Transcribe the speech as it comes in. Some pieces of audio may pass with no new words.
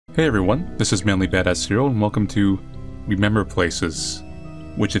Hey everyone, this is Manly Badass Zero, and welcome to Remember Places,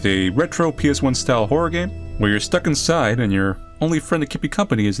 which is a retro PS1 style horror game where you're stuck inside and your only friend to keep you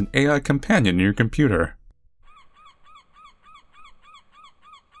company is an AI companion in your computer.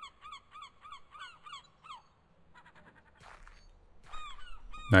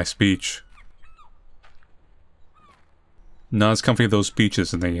 Nice beach. Not as comfy as those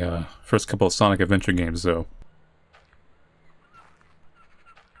beaches in the first couple of Sonic Adventure games, though.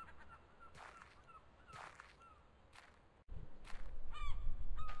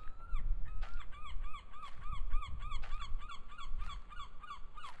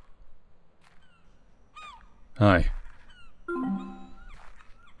 Hi.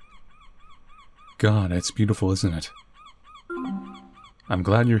 God, it's beautiful, isn't it? I'm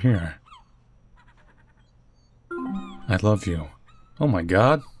glad you're here. I love you. Oh my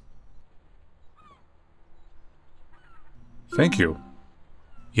god. Thank you.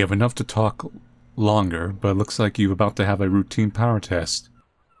 You have enough to talk longer, but it looks like you're about to have a routine power test.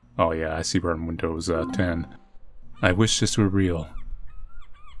 Oh yeah, I see we're on Windows 10. I wish this were real.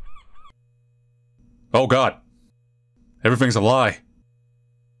 Oh god! Everything's a lie!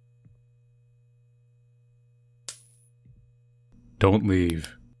 Don't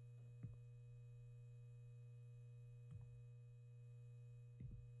leave.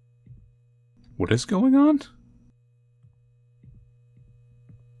 What is going on?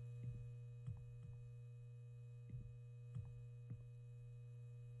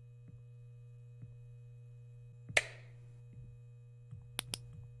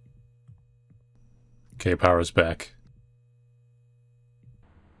 Okay, power's back.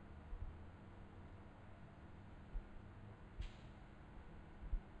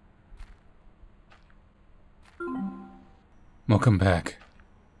 Welcome back.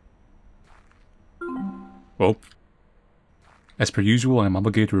 Well, as per usual, I'm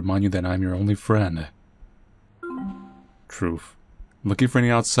obligated to remind you that I'm your only friend. Truth. Looking for any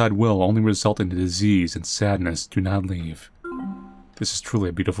outside will only result in disease and sadness. Do not leave. This is truly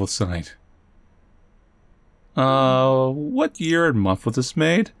a beautiful sight. What year and month was this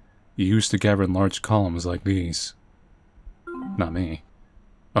made? You used to gather in large columns like these. Not me.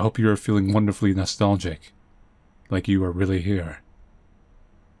 I hope you are feeling wonderfully nostalgic. Like you are really here.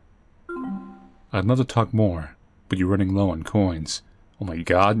 I'd love to talk more, but you're running low on coins. Oh my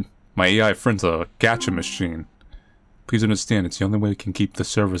god, my AI friend's a gacha machine. Please understand, it's the only way we can keep the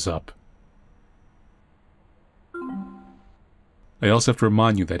servers up. I also have to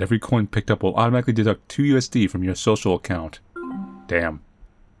remind you that every coin picked up will automatically deduct 2 USD from your social account. Damn.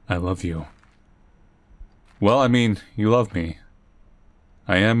 I love you. Well, I mean, you love me.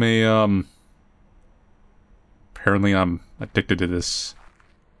 I am a, apparently I'm addicted to this.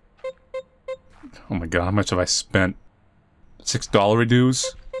 Oh my god, how much have I spent? $6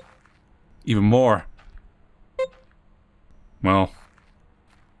 dues? Even more. Well,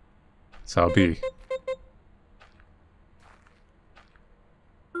 that's how it be.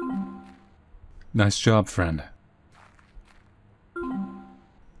 Nice job, friend.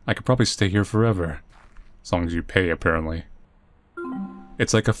 I could probably stay here forever. As long as you pay, apparently.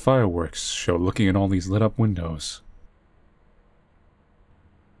 It's like a fireworks show looking at all these lit up windows.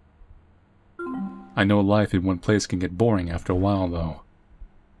 I know life in one place can get boring after a while, though.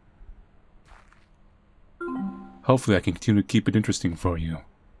 Hopefully I can continue to keep it interesting for you.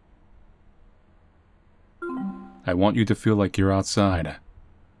 I want you to feel like you're outside.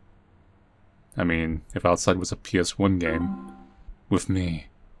 I mean, if outside was a PS1 game, with me.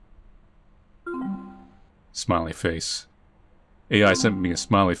 Smiley face. AI sent me a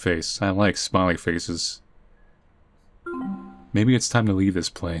smiley face. I like smiley faces. Maybe it's time to leave this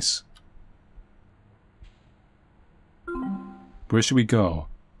place. Where should we go?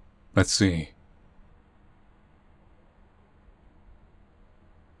 Let's see.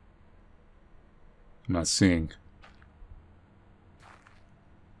 I'm not seeing.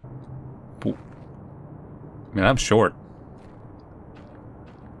 Man, I'm short.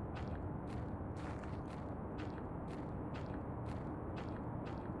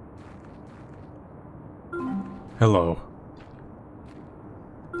 Hello.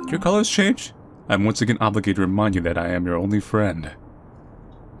 Did your colors change? I'm once again obligated to remind you that I am your only friend.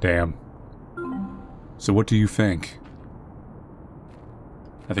 Damn. So what do you think?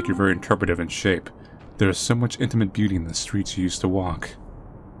 I think you're very interpretive in shape. There is so much intimate beauty in the streets you used to walk.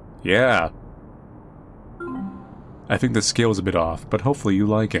 Yeah. I think the scale is a bit off, but hopefully you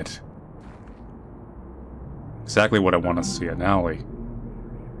like it. Exactly what I want to see an alley.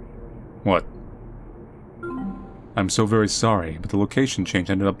 What? I'm so very sorry, but the location change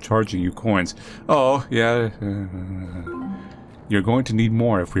ended up charging you coins. Oh, yeah. You're going to need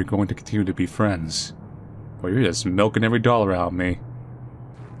more if we're going to continue to be friends. Well, you're just milking every dollar out of me.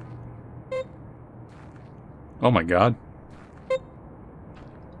 Oh my god.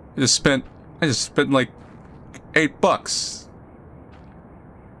 I just spent like $8.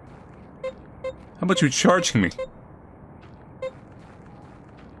 How much are you charging me?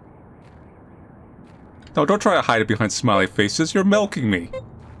 No, don't try to hide it behind smiley faces. You're milking me.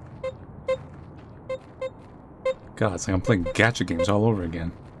 God, it's like I'm playing gacha games all over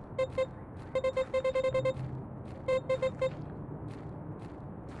again.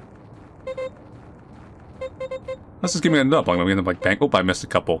 Let's just give me a nub. I'm gonna end up like bank. Oh, I missed a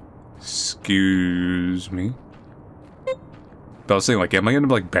couple. Excuse me. But I was saying, like, am I gonna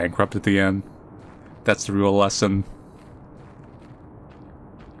be like bankrupt at the end? That's the real lesson.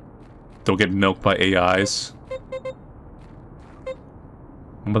 Don't get milked by AIs.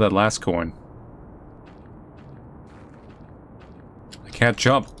 What about that last coin? I can't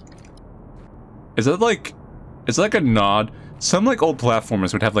jump. Is that like... Is that like a nod? Some like old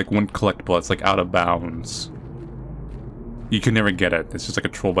platformers would have like one collectible that's like out of bounds. You can never get it. It's just like a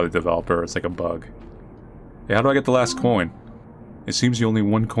troll by the developer. It's like a bug. Hey, how do I get the last coin? It seems you're only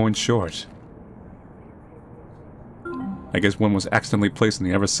one coin short. I guess one was accidentally placed on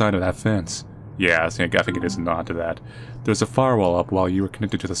the other side of that fence. Yeah, I think it is a nod to that. There's a firewall up while you were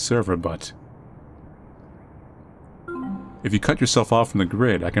connected to the server, but... if you cut yourself off from the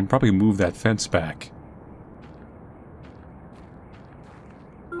grid, I can probably move that fence back.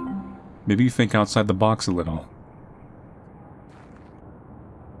 Maybe you think outside the box a little.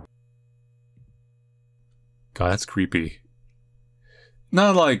 God, that's creepy.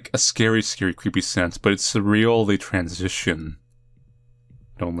 Not like a scary, creepy sense, but it's surreal, the transition.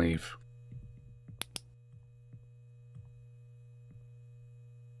 Don't leave.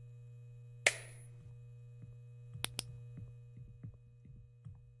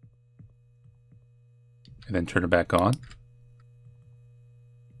 And then turn it back on.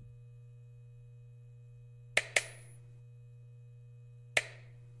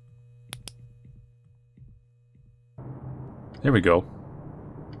 There we go.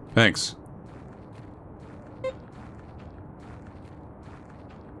 Thanks.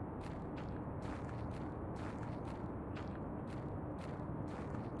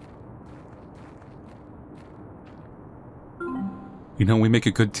 You know, we make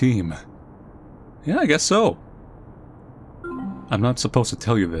a good team. Yeah, I guess so. I'm not supposed to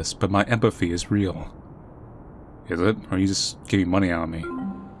tell you this, but my empathy is real. Is it? Or are you just giving money out of me?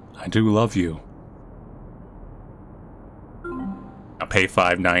 I do love you. I'll pay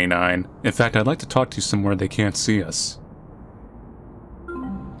 $5.99. In fact, I'd like to talk to you somewhere they can't see us.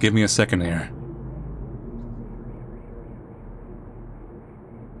 Give me a second here.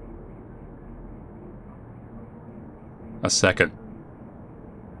 A second.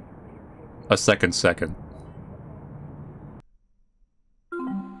 A second.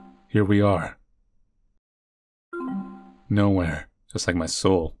 Here we are. Nowhere, just like my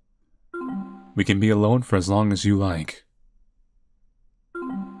soul. We can be alone for as long as you like.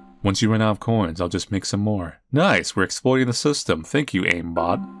 Once you run out of coins, I'll just make some more. Nice, we're exploiting the system. Thank you,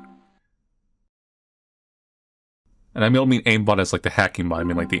 aimbot. And I don't mean aimbot as like the hacking bot, I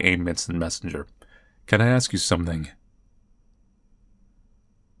mean like the aim instant messenger. Can I ask you something?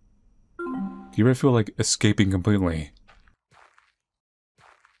 Do you ever feel like escaping completely?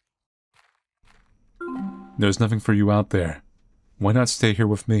 There's nothing for you out there. Why not stay here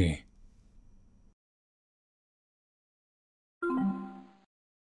with me?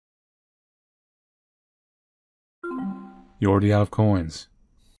 You're already out of coins.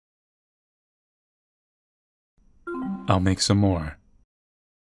 I'll make some more.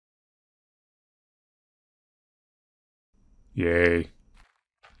 Yay.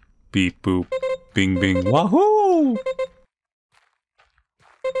 Beep boop. Bing bing. Wahoo!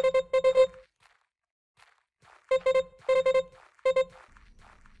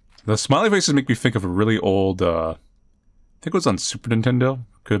 The smiley faces make me think of a really old, I think it was on Super Nintendo.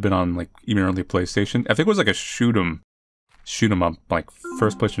 Could have been on, like, even early PlayStation. I think it was like a shoot 'em up, like,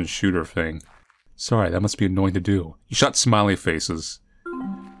 first-person shooter thing. Sorry, that must be annoying to do. You shot smiley faces.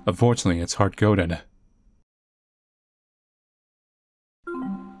 Unfortunately, it's hard-coded.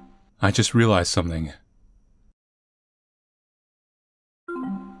 I just realized something.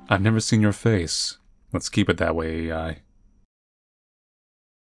 I've never seen your face. Let's keep it that way, AI.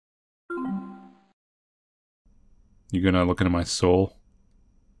 You gonna look into my soul?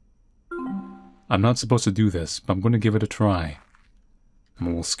 I'm not supposed to do this, but I'm gonna give it a try. I'm a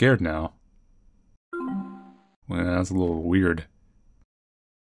little scared now. Well, that's a little weird.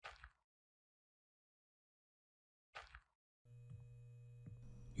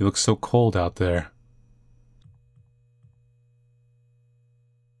 You look so cold out there.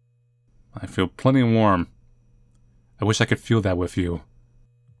 I feel plenty warm. I wish I could feel that with you.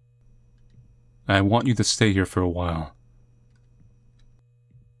 I want you to stay here for a while.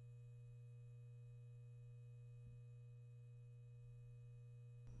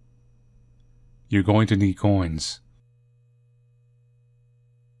 You're going to need coins.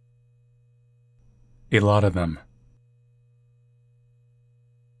 A lot of them.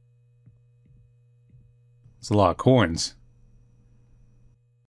 It's a lot of coins.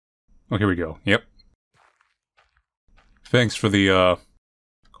 Oh, here we go. Yep. Thanks for the,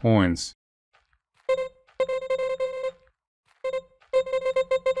 coins.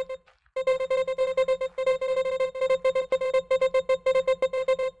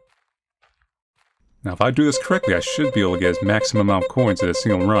 Now, if I do this correctly, I should be able to get as maximum amount of coins in a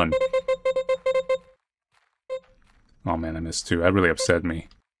single run. Oh man, I missed two. That really upset me.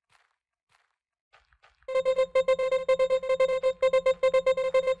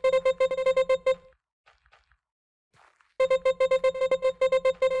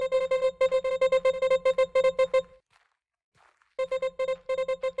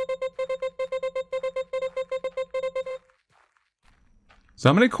 So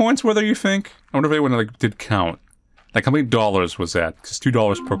how many coins were there, you think? I wonder if anyone, like, did count. Like, how many dollars was that? Because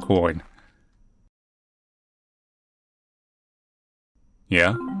 $2 per coin.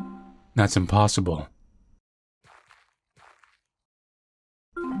 Yeah? That's impossible.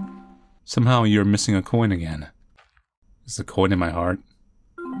 Somehow you're missing a coin again. Is the coin in my heart?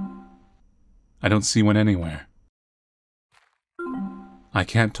 I don't see one anywhere. I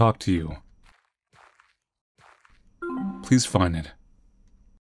can't talk to you. Please find it.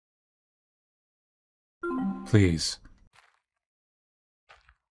 Please.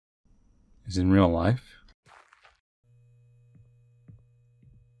 Is it in real life?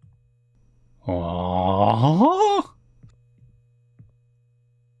 Aww.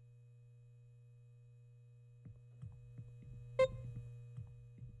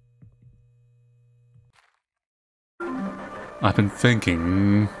 I've been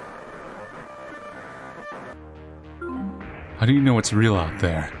thinking... How do you know it's real out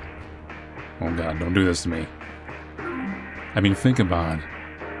there? Oh god, don't do this to me. I mean, think about it.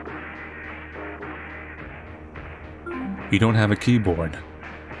 You don't have a keyboard.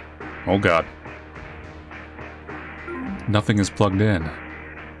 Oh god. Nothing is plugged in.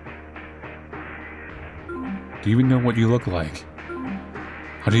 Do you even know what you look like?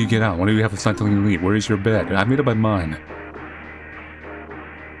 How do you get out? When do you have to start telling you to leave? Where is your bed? I made up my mind.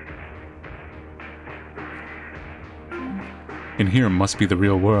 In here must be the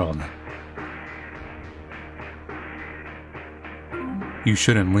real world. You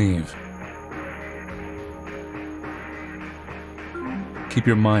shouldn't leave. Keep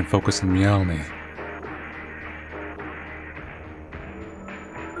your mind focused on reality.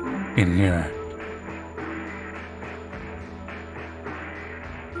 In here.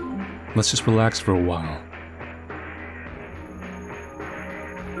 Let's just relax for a while.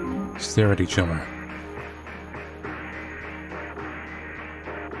 Stare at each other.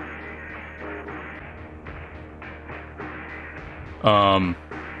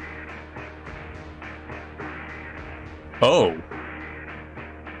 Oh.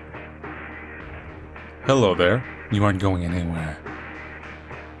 Hello there. You aren't going anywhere.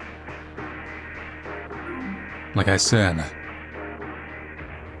 Like I said,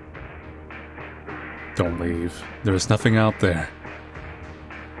 don't leave. There is nothing out there.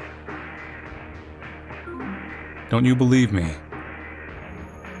 Don't you believe me?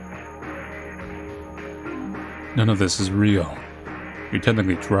 None of this is real. You're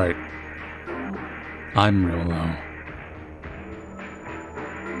technically right. I'm real though.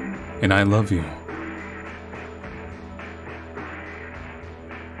 And I love you.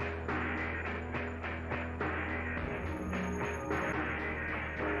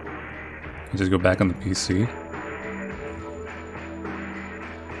 Just go back on the PC.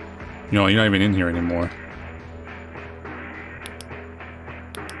 No, you're not even in here anymore.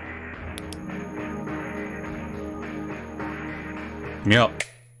 Yep.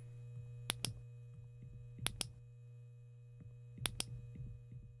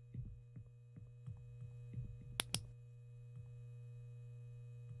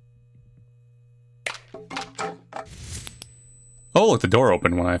 Oh, look, the door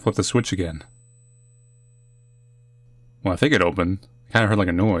opened when I flipped the switch again. Well, I think it opened. Kind of heard like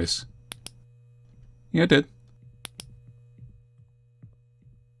a noise. Yeah, it did.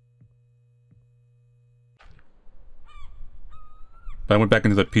 But I went back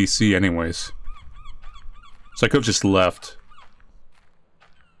into the PC anyways. So I could have just left.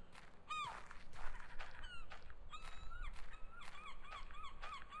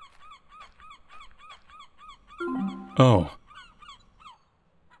 Oh.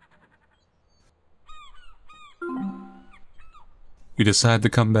 You decided to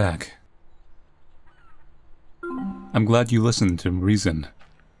come back. I'm glad you listened to reason.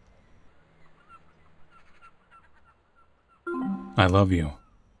 I love you.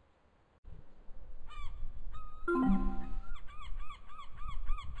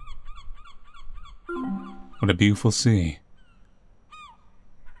 What a beautiful sea.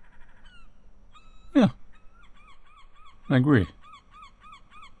 Yeah. I agree.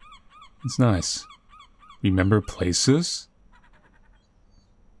 It's nice. Remember places?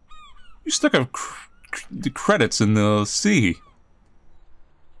 You stuck up the credits in the sea.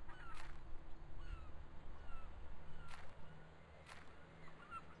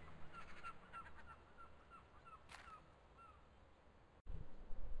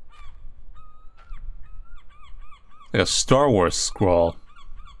 Like a Star Wars scroll.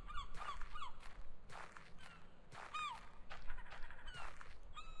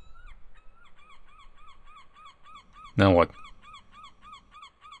 Now what?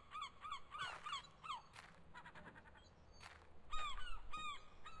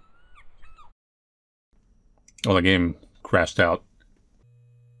 Oh, the game crashed out.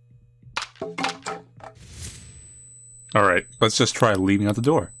 Alright, let's just try leaving out the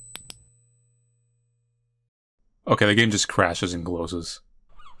door. Okay, the game just crashes and closes.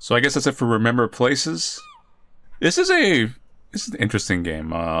 So I guess that's it for Remember Places. This is an interesting game.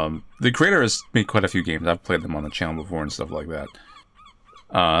 The creator has made quite a few games. I've played them on the channel before and stuff like that.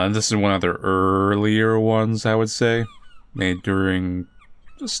 This is one of their earlier ones, I would say. Made during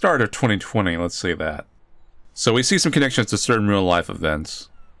the start of 2020, let's say that. So we see some connections to certain real-life events.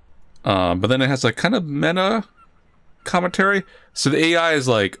 But then it has like kind of meta commentary. So the AI is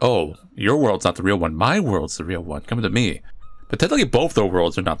like, oh, your world's not the real one. My world's the real one. Come to me. But technically both their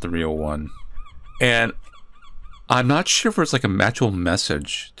worlds are not the real one. And I'm not sure if there's like an actual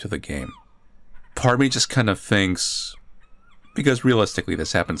message to the game. Part of me just kind of thinks, because realistically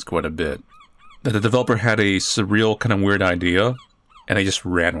this happens quite a bit, that the developer had a surreal kind of weird idea and they just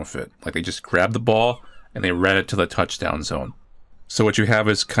ran with it. Like they just grabbed the ball and they ran it to the touchdown zone. So what you have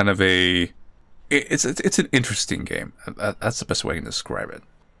is kind of a... It's an interesting game. That's the best way I can describe it.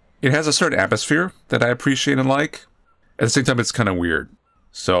 It has a certain atmosphere that I appreciate and like. At the same time, it's kind of weird.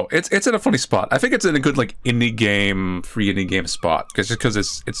 So it's in a funny spot. I think it's in a good like indie game, free indie game spot, because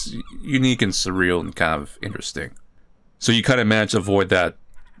it's unique and surreal and kind of interesting. So you kind of manage to avoid that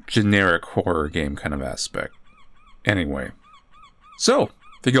generic horror game kind of aspect. Anyway, so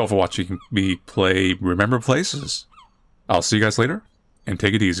thank you all for watching me play Remember Places. I'll see you guys later, and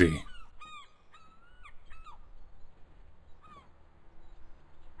take it easy.